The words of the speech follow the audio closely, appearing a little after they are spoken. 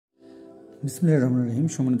বিসমিল্লাহির রহমানির রহিম।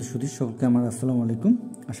 সম্মানিত সুধী সকলকে আমার আসসালামু আলাইকুম।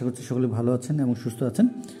 আশা করছি সকলে ভালো আছেন এবং সুস্থ আছেন।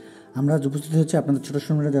 আমরা আজ উপস্থিত হচ্ছে আপনাদের ছোট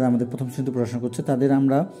শ্রমিকরা যারা আমাদের প্রথম শ্রেণীতে পড়াশোনা করছে তাদের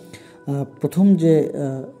আমরা প্রথম যে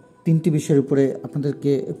তিনটি বিষয়ের উপরে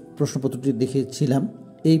আপনাদেরকে প্রশ্নপত্রটি দেখিয়েছিলাম,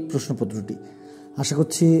 এই প্রশ্নপত্রটি আশা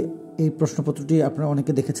করছি এই প্রশ্নপত্রটি আপনারা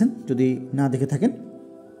অনেকে দেখেছেন। যদি না দেখে থাকেন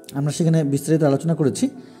আমরা সেখানে বিস্তারিত আলোচনা করেছি।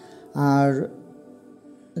 আর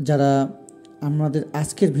যারা আমাদের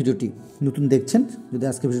আজকের ভিডিওটি নতুন দেখছেন, যদি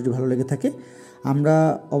আজকের ভিডিওটি ভালো লেগে থাকে আমরা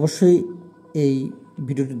অবশ্যই এই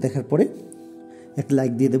ভিডিওটি দেখার পরে একটা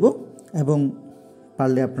লাইক দিয়ে দেব এবং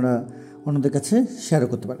পারলে আপনারা অন্যদের কাছে শেয়ারও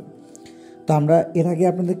করতে পারেন। তো আমরা এর আগে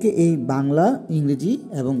আপনাদেরকে এই বাংলা, ইংরেজি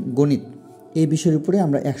এবং গণিত এই বিষয়ের উপরে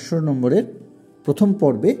আমরা 100 নম্বরের প্রথম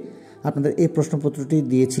পর্বে আপনাদের এই প্রশ্নপত্রটি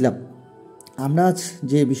দিয়েছিলাম। আমরা আজ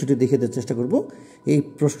যে বিষয়টি দেখে দেওয়ার চেষ্টা করব, এই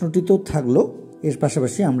প্রশ্নটি তো থাকলো, এর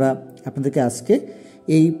পাশাপাশি আমরা আপনাদেরকে আজকে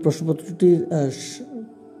এই প্রশ্নপত্রটির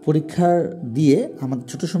পরীক্ষা দিয়ে আমাদের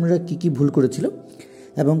ছোট সময়রা কী ভুল করেছিল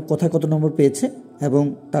এবং কোথায় কত নম্বর পেয়েছে এবং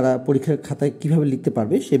তারা পরীক্ষার খাতায় কিভাবে লিখতে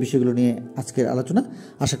পারবে সেই বিষয়গুলো নিয়ে আজকের আলোচনা।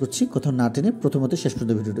 আশা করছি কোথাও না টেনে প্রথমত শেষ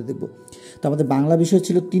পর্যন্ত ভিডিওটা দেখব। তো আমাদের বাংলা বিষয়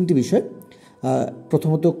ছিল 3টি বিষয়।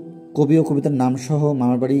 প্রথমত কবি ও কবিতার নাম সহ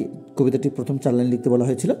মামার বাড়ি কবিতাটি প্রথম 4 লাইন লিখতে বলা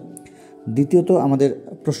হয়েছিল। দ্বিতীয়ত আমাদের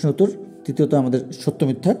প্রশ্ন উত্তর, তৃতীয়ত আমাদের সত্য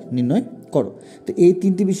মিথ্যা নির্ণয় করো। তো এই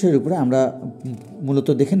 3টি বিষয়ের উপরে আমরা মূলত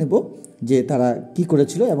দেখে নেব যে তারা কি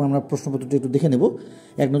করেছিল এবং আমরা প্রশ্নপত্রটি একটু দেখে নেব,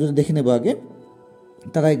 এক নজরে দেখে নেব আগে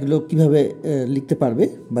তারা এগুলো কিভাবে লিখতে পারবে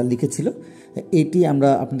বা লিখেছিল। এইটি আমরা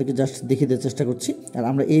আপনাদেরকে জাস্ট দেখিয়ে দেওয়ার চেষ্টা করছি। আর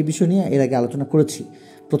আমরা এই বিষয় নিয়ে এর আগে আলোচনা করেছি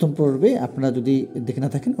প্রথম পর্বে, আপনারা যদি দেখে না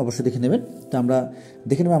থাকেন অবশ্যই দেখে নেবেন। তো আমরা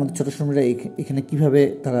দেখে নেব আমাদের ছোট সময়রা এখানে কিভাবে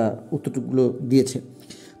তারা উত্তরগুলো দিয়েছে।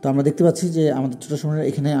 তো আমরা দেখতে পাচ্ছি যে আমাদের ছোট সময়রা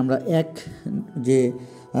এখানে আমরা যে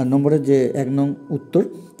নম্বরের যে 1 নং উত্তর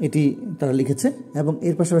এটি তারা লিখেছে এবং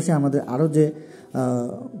এর পাশাপাশি আমাদের আরও যে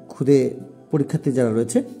খুদে পরীক্ষার্থী যারা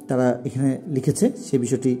রয়েছে তারা এখানে লিখেছে সেই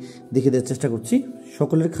বিষয়টি দেখে দেওয়ার চেষ্টা করছি।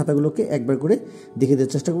 সকলের খাতাগুলোকে একবার করে দেখে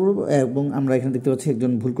দেওয়ার চেষ্টা করব এবং আমরা এখানে দেখতে পাচ্ছি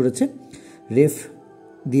একজন ভুল করেছে, রেফ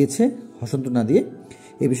দিয়েছে হসন্ত না দিয়ে,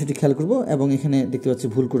 এই বিষয়টি খেয়াল করব। এবং এখানে দেখতে পাচ্ছি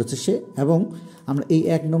ভুল করেছে সে, এবং আমরা এই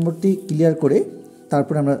 1 নম্বরটি ক্লিয়ার করে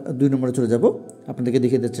তারপরে আমরা 2 নম্বরে চলে যাব, আপনাদেরকে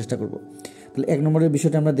দেখিয়ে দেওয়ার চেষ্টা করব। তাহলে 1 নম্বরের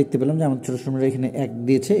বিষয়টা আমরা দেখতে পেলাম যে আমাদের ছোট সময়রা এখানে 1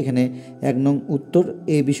 দিয়েছে, এখানে 1 নং উত্তর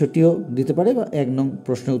এই বিষয়টিও দিতে পারে বা 1 নং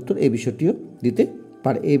প্রশ্নের উত্তর এই বিষয়টিও দিতে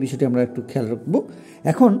পারে, এই বিষয়টি আমরা একটু খেয়াল রাখবো।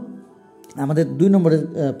 এখন আমাদের 2 নম্বরের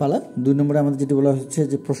পালা। 2 নম্বরে আমাদের যেটি বলা হচ্ছে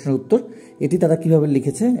যে প্রশ্নের উত্তর, এটি তারা কিভাবে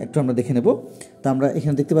লিখেছে একটু আমরা দেখে নেব। তো আমরা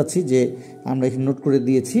এখানে দেখতে পাচ্ছি যে আমরা এখানে নোট করে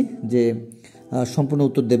দিয়েছি যে সম্পূর্ণ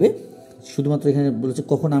উত্তর দেবে। শুধুমাত্র এখানে বলেছে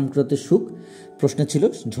কখন আম কুড়াতে সুখ, প্রশ্নে ছিল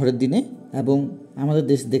ঝড়ের দিনে, এবং আমাদের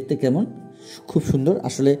দেশ দেখতে কেমন, খুব সুন্দর।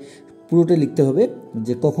 আসলে পুরোটাই লিখতে হবে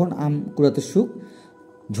যে কখন আম কুড়াতে সুখ,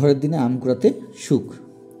 ঝড়ের দিনে আম কুড়াতে সুখ,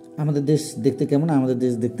 আমাদের দেশ দেখতে কেমন, আমাদের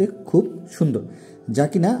দেশ দেখতে খুব সুন্দর, যা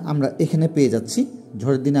কিনা আমরা এখানে পেয়ে যাচ্ছি।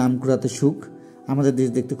 ঝড়ের দিনে আম কুড়াতে সুখ, আমাদের দেশ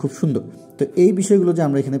দেখতে খুব সুন্দর। তো এই বিষয়গুলো যে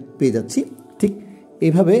আমরা এখানে পেয়ে যাচ্ছি, ঠিক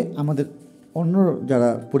এইভাবে আমাদের অন্য যারা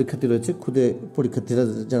পরীক্ষার্থী রয়েছে, খুদে পরীক্ষার্থীরা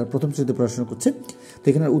যারা প্রথম শ্রেণীতে পড়াশোনা করছে, তো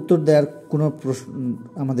এখানে উত্তর দেওয়ার কোনো প্রশ্ন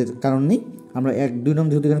আমাদের কারণ নেই। আমরা 1-2 নং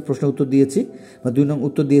যেহেতু এখানে প্রশ্নের উত্তর দিয়েছি বা 2 নং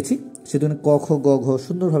উত্তর দিয়েছি, সেখানে ক খ গ ঘ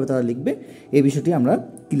সুন্দরভাবে তারা লিখবে, এই বিষয়টি আমরা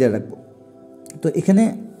ক্লিয়ার রাখবো। তো এখানে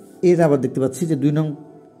এর আবার দেখতে পাচ্ছি যে 2 নং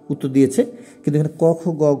উত্তর দিয়েছে, কিন্তু এখানে ক খ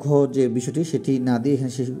গ ঘ যে বিষয়টি সেটি না দিয়ে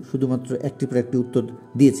এখানে সে শুধুমাত্র একটি পর একটি উত্তর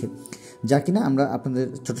দিয়েছে, যা কিনা আমরা আপনাদের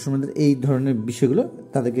ছোট সময়দের এই ধরনের বিষয়গুলো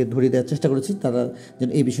তাদেরকে ধরিয়ে দেওয়ার চেষ্টা করেছি, তারা যেন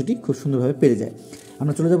এই বিষয়টি খুব সুন্দরভাবে পেরে যায়।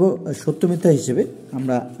 আমরা চলে যাব সত্য মিথ্যা হিসেবে।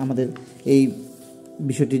 আমরা আমাদের এই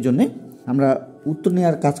বিষয়টির জন্যে আমরা উত্তর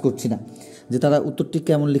নেওয়ার কাজ করছি না, যে তারা উত্তরটি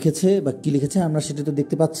কেমন লিখেছে বা কী লিখেছে আমরা সেটি তো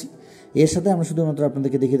দেখতে পাচ্ছি। এর সাথে আমরা শুধুমাত্র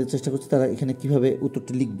আপনাদেরকে দেখিয়ে দেওয়ার চেষ্টা করছি তারা এখানে কিভাবে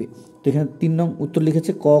উত্তরটি লিখবে। তো এখানে 3 নং উত্তর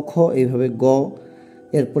লিখেছে ক খ এইভাবে, গ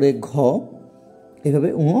এরপরে ঘ এইভাবে,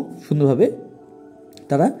 ও সুন্দরভাবে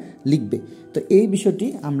তারা লিখবে। তো এই বিষয়টি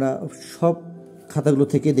আমরা সব খাতাগুলো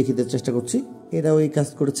থেকে দেখিয়ে দেওয়ার চেষ্টা করছি। এরাও এই কাজ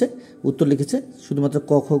করেছে, উত্তর লিখেছে, শুধুমাত্র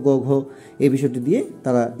ক খ গ ঘ এই বিষয়টি দিয়ে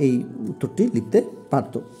তারা এই উত্তরটি লিখতে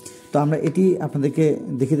পারত। তো আমরা এটি আপনাদেরকে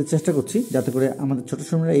দেখিয়ে দেওয়ার চেষ্টা করছি যাতে করে আমাদের ছোট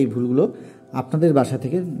সময়রা এই ভুলগুলো আপনাদের বাসা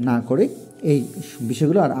থেকে না করে এই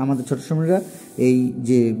বিষয়গুলো, আর আমাদের ছোট সময়রা এই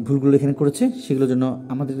যে ভুলগুলো এখানে করেছে সেগুলো যেন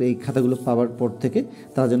আমাদের এই খাতাগুলো পাওয়ার পর থেকে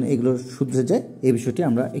তারা যেন এগুলো শুধরে যায়, এই বিষয়টি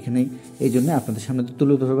আমরা এখানেই এই জন্য আপনাদের সামনে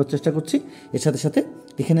তুলে ধরবার চেষ্টা করছি। এর সাথে সাথে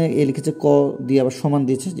এখানে লিখেছে ক দিয়ে আবার সমান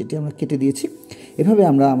দিয়েছে, যেটি আমরা কেটে দিয়েছি। এভাবে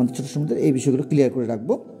আমরা আমাদের ছোট সময়দের এই বিষয়গুলো ক্লিয়ার করে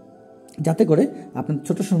রাখবো, যাতে করে আপনাদের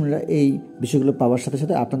ছোট সময়রা এই বিষয়গুলো পাওয়ার সাথে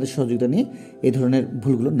সাথে আপনাদের সহযোগিতা নিয়ে এই ধরনের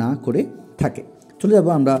ভুলগুলো না করে থাকে। চলে যাব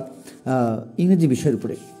আমরা ইংরেজি বিষয়ের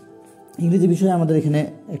উপরে। ইংরেজি বিষয়ে আমাদের এখানে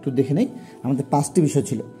একটু দেখে নেই। আমাদের 5টি বিষয়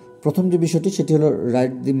ছিল। প্রথম যে বিষয়টি সেটি হলো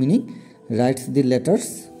write the meaning, rights the letters,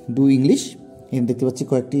 do English. এখানে দেখতে পাচ্ছি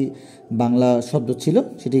কয়েকটি বাংলা শব্দ ছিল,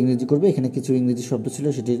 সেটি ইংরেজি করবে। এখানে কিছু ইংরেজি শব্দ ছিল,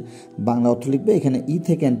 সেটির বাংলা অর্থ লিখবে। এখানে ই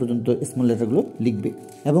থেকে এন পর্যন্ত স্মল লেটারগুলো লিখবে।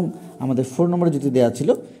 এবং আমাদের 4 নম্বরে যেটি দেওয়া ছিল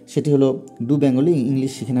সেটি হলো ডু বেঙ্গলি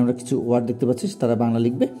ইংলিশ। এখানে আমরা কিছু ওয়ার্ড দেখতে পাচ্ছি, তারা বাংলা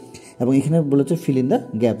লিখবে। এবং এখানে বলেছে ফিল ইন দ্য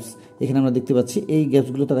গ্যাপস। এখানে আমরা দেখতে পাচ্ছি এই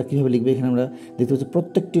গ্যাপসগুলো তারা কীভাবে লিখবে। এখানে আমরা দেখতে পাচ্ছি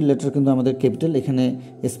প্রত্যেকটি লেটার কিন্তু আমাদের ক্যাপিটাল, এখানে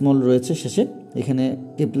স্মল রয়েছে শেষে, এখানে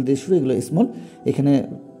ক্যাপিটাল দিয়ে শুরু, এগুলো স্মল, এখানে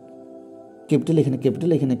ক্যাপিটাল, এখানে ক্যাপিটাল,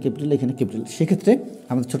 এখানে ক্যাপিটাল, এখানে ক্যাপিটাল। সেক্ষেত্রে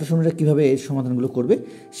আমাদের ছোটো সময়রা কীভাবে এই সমাধানগুলো করবে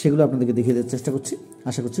সেগুলো আপনাদেরকে দেখিয়ে দেওয়ার চেষ্টা করছি।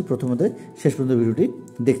 আশা করছি প্রথমত শেষ পর্যন্ত ভিডিওটি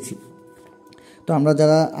দেখছি। তো আমরা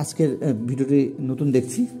যারা আজকের ভিডিওটি নতুন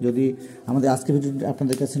দেখছি, যদি আমাদের আজকের ভিডিওটি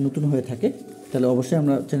আপনাদের কাছে নতুন হয়ে থাকে তাহলে অবশ্যই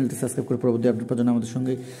আমরা চ্যানেলটি সাবস্ক্রাইব করে পরবর্তী আপডেট পাওয়ার জন্য আমাদের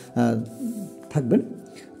সঙ্গে থাকবেন।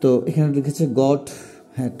 তো এখানে লিখেছে গট,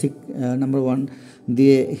 হ্যাঁ ঠিক, নাম্বার 1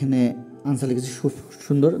 দিয়ে এখানে আনসার লিখেছে খুব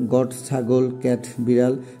সুন্দর। গট ছাগল, ক্যাট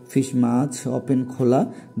বিড়াল, ফিশ মাছ, ওপেন খোলা,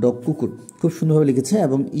 ডগ কুকুর, খুব সুন্দরভাবে লিখেছে।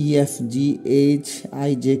 এবং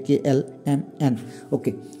EFGHIJKLMN।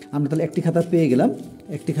 ওকে, আমরা তাহলে একটি খাতা পেয়ে গেলাম,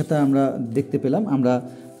 একটি খাতা আমরা দেখতে পেলাম। আমরা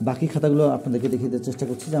বাকি খাতাগুলো আপনাদেরকে দেখিয়ে দেওয়ার চেষ্টা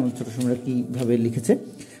করছি যে আমার ছোটো সময়রা কীভাবে লিখেছে।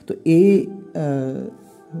 তো এই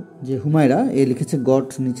যে হুমায়রা এ লিখেছে গট,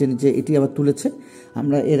 নিচে নিচে এটি আবার তুলেছে।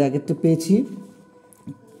 আমরা এর আগেরটা পেয়েছি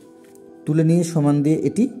তুলে নিয়ে সমান দিয়ে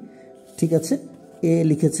এটি, ঠিক আছে। এ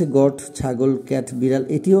লিখেছে গট ছাগল, ক্যাট বিড়াল,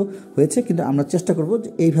 এটিও হয়েছে। কিন্তু আমরা চেষ্টা করব যে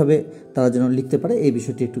এইভাবে তারা যেন লিখতে পারে, এই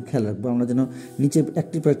বিষয়টি একটু খেয়াল রাখবো। আমরা যেন নিচে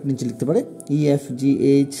একটি পর একটি নিচে লিখতে পারে,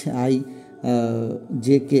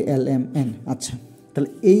 EFGHIJKLMN। আচ্ছা, তাহলে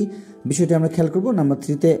এই বিষয়টি আমরা খেয়াল করব। নাম্বার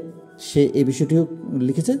 3-তে সে এই বিষয়টিও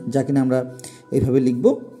লিখেছে, যা কিনা আমরা এইভাবে লিখব।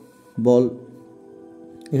 বল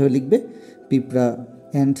এভাবে লিখবে, পিঁপড়া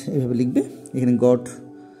অ্যান্ড এভাবে লিখবে, এখানে গট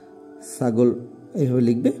ছাগল এভাবে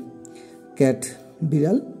লিখবে, ক্যাট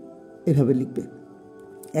বিড়াল এভাবে লিখবে,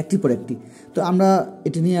 একটি পর একটি। তো আমরা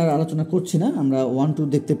এটি নিয়ে আর আলোচনা করছি না। আমরা 1-2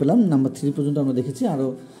 দেখতে পেলাম, নাম্বার 3 পর্যন্ত আমরা দেখেছি। আরও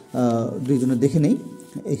দুইজনে দেখে নেই।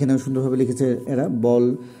 এখানেও সুন্দরভাবে লিখেছে এরা, বল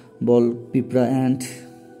বল, পিঁপড়া অ্যান্ড,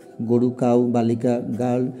 গরু কাউ, বালিকা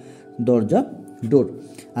গার্ল, দরজা ডোর।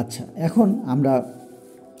 আচ্ছা, এখন আমরা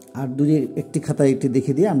আর একটি খাতায় একটি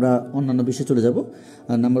দেখে দিয়ে আমরা অন্যান্য বিষয়ে চলে যাব।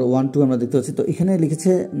 নাম্বার 1-2 আমরা দেখতে পাচ্ছি। তো এখানে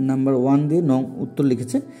লিখেছে নাম্বার 1 দিয়ে নং উত্তর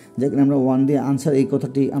লিখেছে, যেখানে আমরা 1 দিয়ে আনসার, এই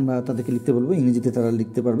কথাটি আমরা তাদেরকে লিখতে বলবো, ইংরেজিতে তারা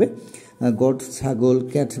লিখতে পারবে। গট ছাগল,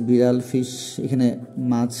 ক্যাট বিড়াল, ফিশ, এখানে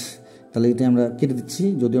মাছ, তাহলে এটা আমরা কেটে দিচ্ছি,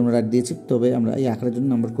 যদিও আমরা রাইট দিয়েছি, তবে আমরা এই আকারের জন্য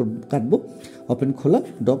নাম্বার কাটবো। ওপেন খোলা,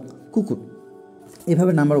 ডগ কুকুর।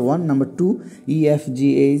 এভাবে নাম্বার 1, নাম্বার 2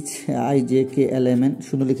 EFGHIJKLMN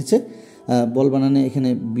সুন্দর লিখেছে। বল বানানে এখানে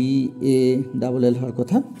BALL হওয়ার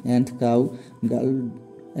কথা, অ্যান্ড কাউ গার্ল,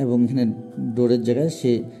 এবং এখানে ডোরের জায়গায়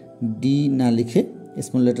সে ডি না লিখে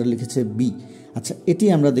স্মল লেটার লিখেছে বি। আচ্ছা, এটি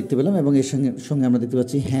আমরা দেখতে পেলাম। এবং এর সঙ্গে আমরা দেখতে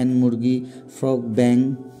পাচ্ছি হ্যান, মুরগি, ফ্রগ, ব্যাং,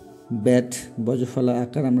 ব্যাট, বজফলা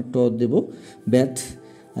আকার আমরা ট দেব, ব্যাট।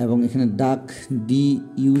 এবং এখানে ডাক,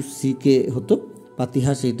 DUCK হতো,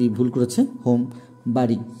 পাতিহাঁস, এটি ভুল করেছে, হোম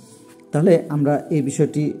বাড়ি। তাহলে আমরা এই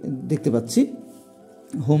বিষয়টি দেখতে পাচ্ছি,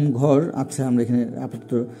 হোম ঘর। আচ্ছা, আমরা এখানে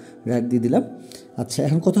আপাতত রাইট দিয়ে দিলাম। আচ্ছা,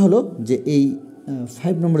 এখন কথা হলো যে এই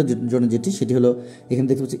 5 নম্বরের জন্য যেটি, সেটি হলো এখানে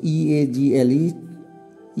দেখতে পাচ্ছি EAGLE,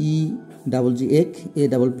 EGGAK,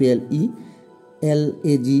 APPLE,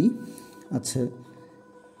 LAG। আচ্ছা,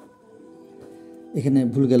 এখানে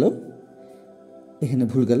ভুল গেল, এখানে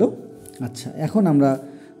ভুল গেল। আচ্ছা, এখন আমরা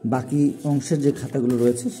বাকি অংশের যে খাতাগুলো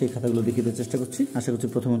রয়েছে সেই খাতাগুলো দেখিয়ে দেওয়ার চেষ্টা করছি। আশা করছি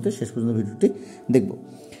প্রথমত শেষ পর্যন্ত ভিডিওটি দেখব।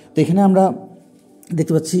 তো এখানে আমরা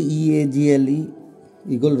দেখতে পাচ্ছি EAGLE,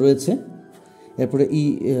 ইগল রয়েছে। এরপরে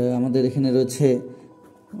আমাদের এখানে রয়েছে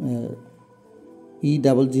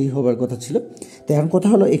EGG হবার কথা ছিল। তো এখন কথা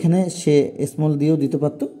হলো এখানে সে স্মল দিয়েও দিতে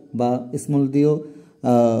পারতো, বা স্মল দিয়েও,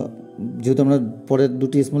 যেহেতু আমরা পরের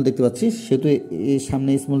দুটি স্মল দেখতে পাচ্ছি সেহেতু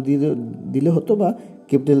সামনে স্মল দিয়ে দিলে হতো, বা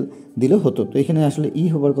ক্যাপিটাল দিলেও হতো। তো এখানে আসলে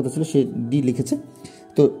হবার কথা ছিল, সে ডি লিখেছে।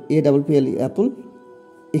 তো APPLE অ্যাপল।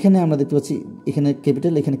 এখানে আমরা দেখতে পাচ্ছি এখানে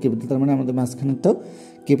ক্যাপিটাল, এখানে ক্যাপিটাল, তার মানে আমাদের মাঝখানেরটাও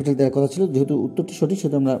ক্যাপিটাল দেওয়ার কথা ছিল। যেহেতু উত্তরটি সঠিক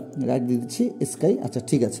সেহেতু আমরা রাইট দিয়ে দিচ্ছি, স্কাই। আচ্ছা,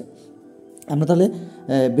 ঠিক আছে। আমরা তাহলে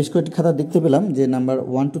বেশ কয়েকটি খাতা দেখতে পেলাম, যে নাম্বার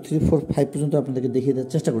 1, 2, 3, 4, 5 পর্যন্ত আপনাদেরকে দেখিয়ে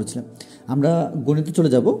দেওয়ার চেষ্টা করেছিলাম। আমরা গণিতে চলে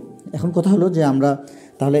যাব। এখন কথা হলো যে আমরা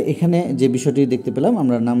তাহলে এখানে যে বিষয়টি দেখতে পেলাম,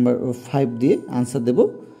 আমরা নাম্বার 5 দিয়ে আনসার দেব,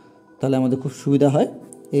 তাহলে আমাদের খুব সুবিধা হয়।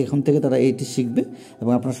 এখান থেকে তারা এইটি শিখবে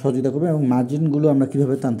এবং আপনারা সহযোগিতা করবে। এবং মার্জিনগুলো আমরা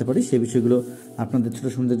কীভাবে টানতে পারি সেই বিষয়গুলো আপনাদের ছোটো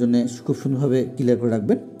সুন্দরের জন্য খুব সুন্দরভাবে ক্লিয়ার করে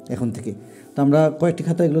রাখবেন এখন থেকে। তো আমরা কয়েকটি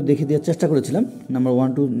খাতা এগুলো দেখে দেওয়ার চেষ্টা করেছিলাম, নাম্বার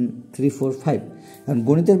 1 2 3 4 5। এখন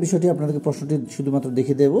গণিতের বিষয়টি আপনাদেরকে প্রশ্নটি শুধুমাত্র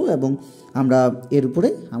দেখে দেব এবং আমরা এর উপরে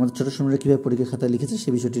আমাদের ছোট সময়রা কীভাবে পরীক্ষা খাতায় লিখেছে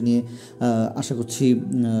সেই বিষয়টি নিয়ে আশা করছি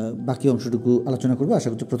বাকি অংশটুকু আলোচনা করবো। আশা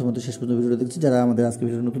করছি প্রথমত শেষ পর্যন্ত ভিডিওটা দেখছি। যারা আমাদের আজকে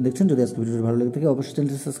ভিডিও নতুন দেখছেন, যদি আজকে ভিডিওটি ভালো লেগে থাকে অবশ্যই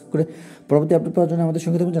চ্যানেলটি সাবস্ক্রাইব করে পরবর্তী আপডেট পাওয়ার জন্য আমাদের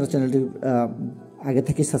সঙ্গে থাকুন। যারা চ্যানেলটি আগে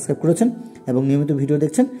থেকে সাবস্ক্রাইব করেছেন এবং নিয়মিত ভিডিও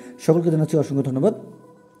দেখছেন সকলকে জানাচ্ছি অসংখ্য ধন্যবাদ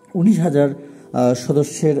 19,000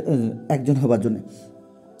 সদস্যের একজন হবার জন্য।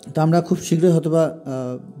 তো আমরা খুব শীঘ্রই হয়তোবা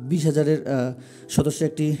 20,000-এর সদস্যের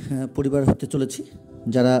একটি পরিবার হতে চলেছি।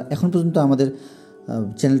 যারা এখন পর্যন্ত আমাদের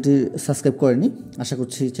চ্যানেলটি সাবস্ক্রাইব করেনি, আশা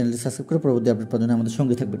করছি চ্যানেলটি সাবস্ক্রাইব করে পরবর্তী আপডেট পাওয়ার জন্য আমাদের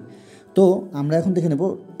সঙ্গে থাকবেন। তো আমরা এখন দেখে নেব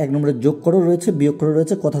 1 নম্বরে যোগ করো রয়েছে, বিয়োগ করো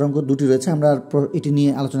রয়েছে, কথার অঙ্ক দুটি রয়েছে। আমরা আর এটি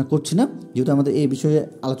নিয়ে আলোচনা করছি না, যেহেতু আমাদের এই বিষয়ে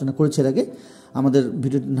আলোচনা করেছি এর আগে, আমাদের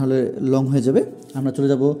ভিডিও নাহলে লং হয়ে যাবে। আমরা চলে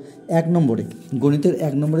যাব 1 নম্বরে, গণিতের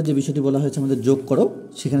 1 নম্বরে যে বিষয়টি বলা হয়েছে আমাদের যোগ করো,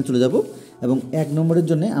 সেখানে চলে যাব এবং 1 নম্বরের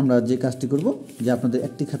জন্য আমরা যে কাজটি করব, যে আপনাদের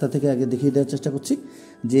একটি খাতা থেকে আগে দেখিয়ে দেওয়ার চেষ্টা করছি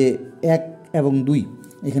যে 1 এবং 2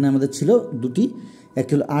 এখানে আমাদের ছিল দুটি,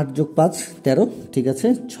 একটি হলো 8 + 5 13, ঠিক আছে,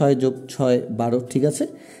 6 + 6 12, ঠিক আছে,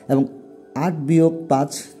 এবং 8 -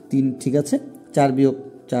 5 3, ঠিক আছে, 4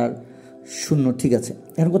 - 4 0, ঠিক আছে।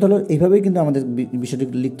 এখন কথা হলো এইভাবেই কিন্তু আমাদের বিষয়টি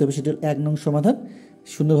লিখতে হবে। সেটি হল 1 নং সমাধান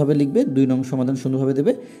সুন্দরভাবে লিখবে, 2 নং সমাধান সুন্দরভাবে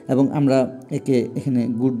দেবে এবং আমরা একে এখানে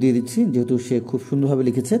গুড দিয়ে দিচ্ছি যেহেতু সে খুব সুন্দরভাবে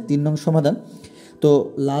লিখেছে। 3 নং সমাধান, তো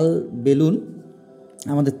লাল বেলুন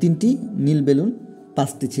আমাদের 3টি, নীল বেলুন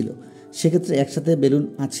 5টি ছিল, সেক্ষেত্রে একসাথে বেলুন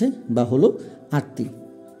আছে বা হলো 8টি,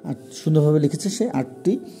 সুন্দরভাবে লিখেছে সে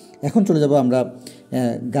 8টি। এখন চলে যাব আমরা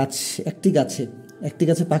একটি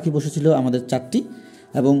গাছে পাখি বসেছিল আমাদের 4টি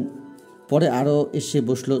এবং পরে আরও এসে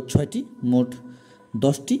বসলো 6টি, মোট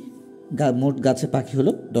 10টি, মোট গাছে পাখি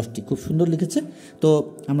হলো 10টি। খুব সুন্দর লিখেছে। তো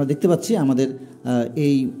আমরা দেখতে পাচ্ছি আমাদের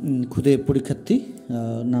এই খুদে পরীক্ষার্থী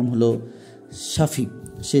নাম হলো শাফি,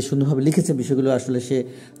 সে সুন্দরভাবে লিখেছে বিষয়গুলো, আসলে সে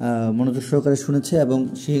মনোযোগ সহকারে শুনেছে এবং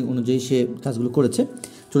সেই অনুযায়ী সে কাজগুলো করেছে।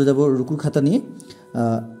 চলে যাব রুকুর খাতা নিয়ে।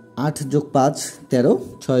 8 + 5 13,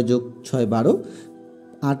 6 + 6 12,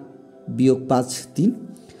 8 - 5 3,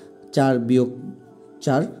 4 -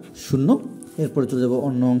 4 0। এরপরে চলে যাব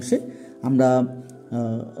অন্য অংশে। আমরা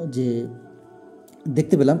যে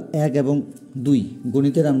দেখতে পেলাম 1 এবং 2,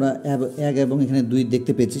 গণিতের আমরা 1 এবং এখানে 2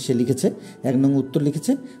 দেখতে পেয়েছি, সে লিখেছে 1 নং উত্তর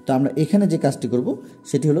লিখেছে। তো আমরা এখানে যে কাজটি করব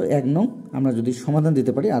সেটি হলো 1 নং, আমরা যদি সমাধান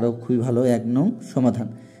দিতে পারি আরও খুবই ভালো। 1 নং সমাধান,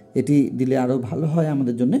 এটি দিলে আরও ভালো হয়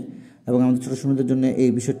আমাদের জন্য এবং আমাদের ছোটো সময়দের জন্য এই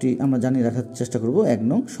বিষয়টি আমরা জানিয়ে রাখার চেষ্টা করব। 1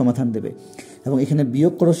 নং সমাধান দেবে এবং এখানে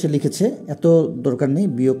বিয়োগ করো সে লিখেছে, এত দরকার নেই,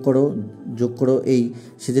 বিয়োগ করো যোগ করো, এই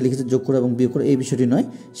সে যে লিখেছে যোগ করো এবং বিয়োগ করো এই বিষয়টি নয়,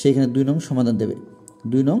 সে এখানে 2 নং সমাধান দেবে।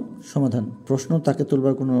 2 নং সমাধান, প্রশ্ন তাকে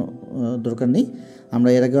তুলবার কোনো দরকার নেই। আমরা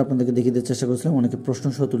এর আগেও আপনাদেরকে দেখিয়ে দেওয়ার চেষ্টা করেছিলাম, অনেকে প্রশ্ন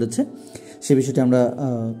সহ তুলেছে, সে বিষয়টি আমরা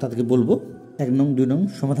তাদেরকে বলবো। 1 নং 2 নং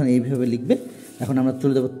সমাধান এইভাবে লিখবে। এখন আমরা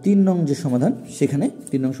চলে যাব 3 নং যে সমাধান, সেখানে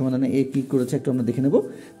 3 নং সমাধানে এ কী করেছে একটু আমরা দেখে নেব।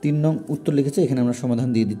 3 নং উত্তর লিখেছে, এখানে আমরা সমাধান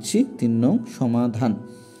দিয়ে দিচ্ছি 3 নং সমাধান।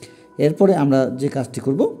 এরপরে আমরা যে কাজটি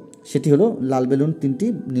করব সেটি হলো লাল বেলুন 3টি,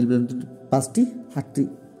 নীল বেলুন 5টি, 8টি,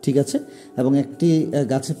 ঠিক আছে, এবং একটি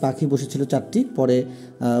গাছে পাখি বসেছিল 4টি, পরে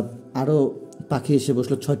আরও পাখি এসে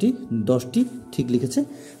বসলো 6টি, 10টি, ঠিক লিখেছে।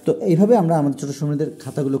 তো এইভাবে আমরা আমাদের ছোটো সময়দের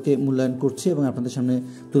খাতাগুলোকে মূল্যায়ন করছি এবং আপনাদের সামনে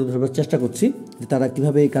তুলে ধরবার চেষ্টা করছি যে তারা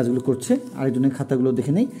কীভাবে এই কাজগুলো করছে। আরেকজনের খাতাগুলো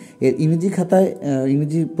দেখে নেই। এর ইংরেজি খাতায়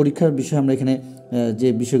ইংরেজি পরীক্ষার বিষয়ে আমরা এখানে যে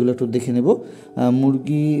বিষয়গুলো একটু দেখে নেব।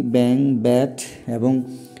 মুরগি, ব্যাং, ব্যাট এবং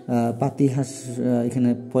পাতিহাঁস এখানে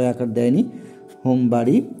পয় আকার দেয়নি। হোম,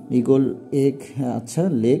 বাড়ি, ইগল, এগ, আচ্ছা,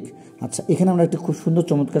 লেক, আচ্ছা। এখানে আমরা একটা খুব সুন্দর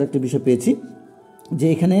চমৎকার একটা বিষয় পেয়েছি যে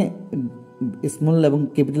এখানে স্মল এবং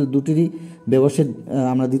ক্যাপিটাল দুটিরই ব্যবসায়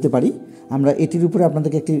আমরা দিতে পারি। আমরা এটির উপরে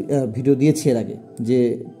আপনাদেরকে একটি ভিডিও দিয়েছি এর আগে, যে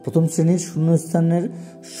প্রথম শ্রেণীর শূন্যস্থানের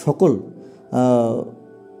সকল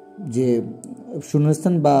যে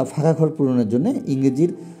শূন্যস্থান বা ফাঁকা ঘর পূরণের জন্য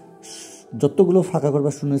ইংরেজির যতগুলো ফাঁকা ঘর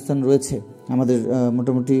বা শূন্যস্থান রয়েছে আমাদের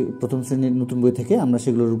মোটামুটি প্রথম শ্রেণীর নতুন বই থেকে, আমরা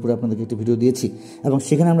সেগুলোর উপরে আপনাদেরকে একটি ভিডিও দিয়েছি এবং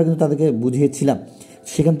সেখানে আমরা কিন্তু তাদেরকে বুঝিয়েছিলাম।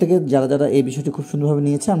 সেখান থেকে যারা যারা এই বিষয়টি খুব সুন্দরভাবে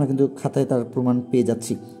নিয়েছে আমরা কিন্তু খাতায় তার প্রমাণ পেয়ে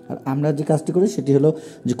যাচ্ছি। আর আমরা যে কাজটি করি সেটি হলো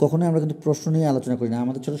যে কখনোই আমরা কিন্তু প্রশ্ন নিয়ে আলোচনা করি না।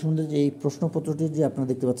 আমাদের ছোটো সম্বন্ধে যে এই প্রশ্নপত্রটি যে আপনারা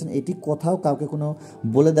দেখতে পাচ্ছেন, এটি কোথাও কাউকে কোনো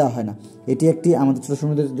বলে দেওয়া হয় না। এটি একটি আমাদের ছোটো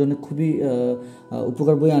সম্বন্ধের জন্য খুবই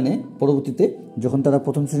উপকার বই আনে। পরবর্তীতে যখন তারা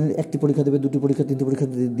প্রথম শ্রেণীর একটি পরীক্ষা দেবে, 2টি পরীক্ষা, 3টি পরীক্ষা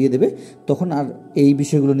দিয়ে দেবে, তখন আর এই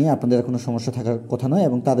বিষয়গুলো নিয়ে আপনাদের আর কোনো সমস্যা থাকার কথা নয়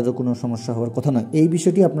এবং তাদেরও কোনো সমস্যা হওয়ার কথা নয়। এই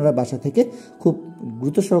বিষয়টি আপনারা বাসা থেকে খুব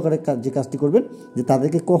গুরুত্ব সহকারে যে কাজটি করবেন, যে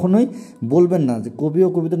তাদেরকে কখনোই বলবেন না যে কবি ও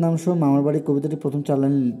কবিতার নাম সহ মামার বাড়ির কবিতাটি প্রথম 4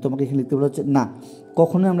 লাইন তোমাকে এখানে লিখতে বলা হচ্ছে, না,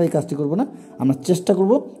 কখনোই আমরা এই কাজটি করব না। আমরা চেষ্টা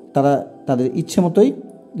করব তারা তাদের ইচ্ছে মতোই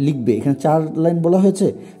লিখবে, এখানে 4 লাইন বলা হয়েছে,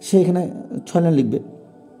 সে এখানে 6 লাইন লিখবে,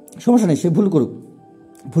 সমস্যা নেই, সে ভুল করুক,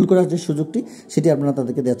 ভুল করার যে সুযোগটি সেটি আপনারা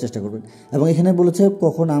তাদেরকে দেওয়ার চেষ্টা করবেন। এবং এখানে বলেছে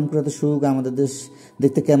কখন আম কুড়াতে সুখ, আমাদের দেশ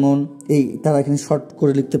দেখতে কেমন, এই তারা এখানে শর্ট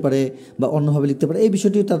করে লিখতে পারে বা অন্যভাবে লিখতে পারে, এই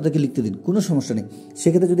বিষয়টিও তাদেরকে লিখতে দিন, কোনো সমস্যা নেই।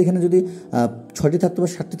 সেক্ষেত্রে যদি এখানে যদি 6টি থাকতো বা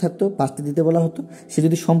 7টি থাকতো, 5টি দিতে বলা হতো, সে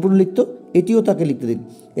যদি সম্পূর্ণ লিখতো এটিও তাকে লিখতে দিন।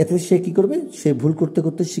 এতে সে কী করবে, সে ভুল করতে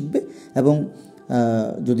করতে শিখবে এবং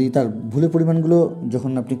যদি তার ভুলের পরিমাণগুলো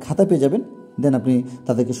যখন আপনি খাতা পেয়ে যাবেন দেন আপনি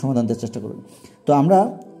তাদেরকে সমাধান দেওয়ার চেষ্টা করবেন। তো আমরা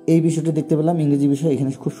এই বিষয়টি দেখতে পেলাম, ইংরেজি বিষয় এখানে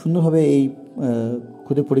খুব সুন্দরভাবে এই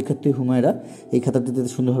খুদে পরীক্ষার্থী হুমায়রা এই খাতাটিতে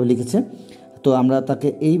সুন্দরভাবে লিখেছে। তো আমরা তাকে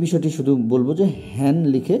এই বিষয়টি শুধু বলবো যে হ্যান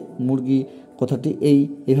লিখে মুরগি কথাটি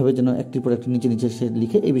এইভাবে যেন একটির পর একটি নিচে নিচে সে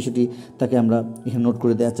লিখে, এই বিষয়টি তাকে আমরা এখানে নোট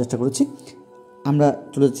করে দেওয়ার চেষ্টা করেছি। আমরা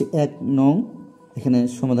চলে যাচ্ছি 1 নং, এখানে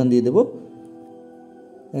সমাধান দিয়ে দেব,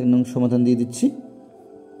 1 নং সমাধান দিয়ে দিচ্ছি।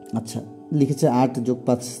 আচ্ছা, লিখেছে 8 +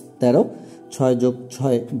 5 13, 6 +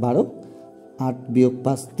 6 12, 8 -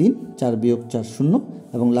 5 3, 4 - 4 0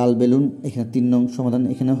 এবং লাল বেলুন এখানে 3 নং সমাধান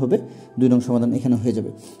এখানে হবে, 2 নং সমাধান এখানে হয়ে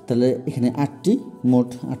যাবে। তাহলে এখানে 8টি, মোট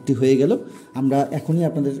 8টি হয়ে গেল। আমরা এখনই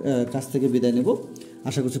আপনাদের কাছ থেকে বিদায় নেব।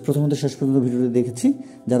 আশা করছি প্রথমত শেষ পর্যন্ত ভিডিওটি দেখেছি।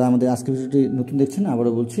 যারা আমাদের আজকের ভিডিওটি নতুন দেখছেন,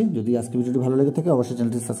 আবারও বলছি, যদি আজকের ভিডিওটি ভালো লেগে থাকে অবশ্যই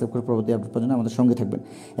চ্যানেলটি সাবস্ক্রাইব করে পরবর্তী আপডেট পাওয়ার জন্য আমাদের সঙ্গে থাকবেন।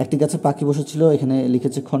 একটি গাছে পাখি বসেছিল, এখানে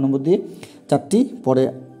লিখেছে খ নম্বর দিয়ে 4টি, পরে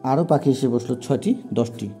আরও পাখি এসে বসলো 6টি,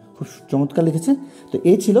 10টি, খুব চমৎকার লিখেছে। তো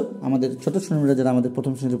এই ছিল আমাদের ছোট শ্রেণীরা যারা আমাদের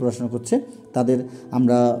প্রথম শ্রেণীতে পড়াশোনা করছে তাদের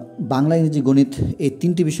আমরা বাংলা, ইংরেজি, গণিত এই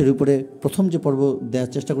 3টি বিষয়ের উপরে প্রথম যে পর্ব দেওয়ার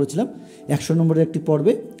চেষ্টা করেছিলাম 100 নম্বরের একটি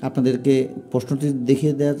পর্বে আপনাদেরকে প্রশ্নটি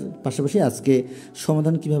দেখিয়ে দেওয়ার পাশাপাশি আজকে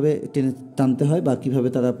সমাধান কিভাবে টেনে টানতে হয় বা কিভাবে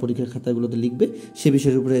তারা পরীক্ষার খাতাগুলোতে লিখবে সে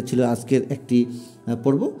বিষয়ের উপরে ছিল আজকের একটি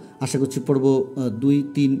পর্ব। আশা করছি পর্ব 2,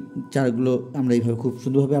 3, 4গুলো আমরা এইভাবে খুব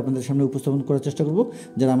সুন্দরভাবে আপনাদের সামনে উপস্থাপন করার চেষ্টা করব।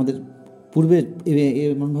 যারা আমাদের পূর্বে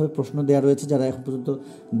এমনভাবে প্রশ্ন দেওয়া রয়েছে, যারা এখন পর্যন্ত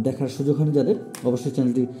দেখার সুযোগ হয়নি যাদের, অবশ্যই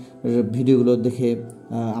চ্যানেলটি ভিডিওগুলো দেখে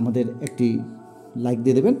আমাদের একটি লাইক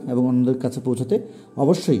দিয়ে দেবেন এবং অন্যদের কাছে পৌঁছাতে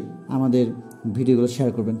অবশ্যই আমাদের ভিডিওগুলো শেয়ার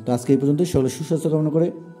করবেন। তো আজকে এই পর্যন্ত সকলের সুস্বাস্থ্য কামনা করে,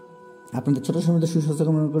 আপনাদের ছোটো সময়তে সুস্বাস্থ্য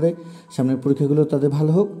কামনা করে সামনের পরীক্ষাগুলো তাদের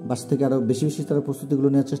ভালো হোক, বাসা থেকে আরও বেশি বেশি তারা প্রস্তুতিগুলো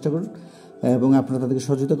নেওয়ার চেষ্টা করুন এবং আপনারা তাদেরকে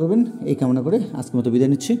সহযোগিতা করবেন, এই কামনা করে আজকের মতো বিদায়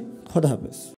নিচ্ছি। খোদা হাফেজ।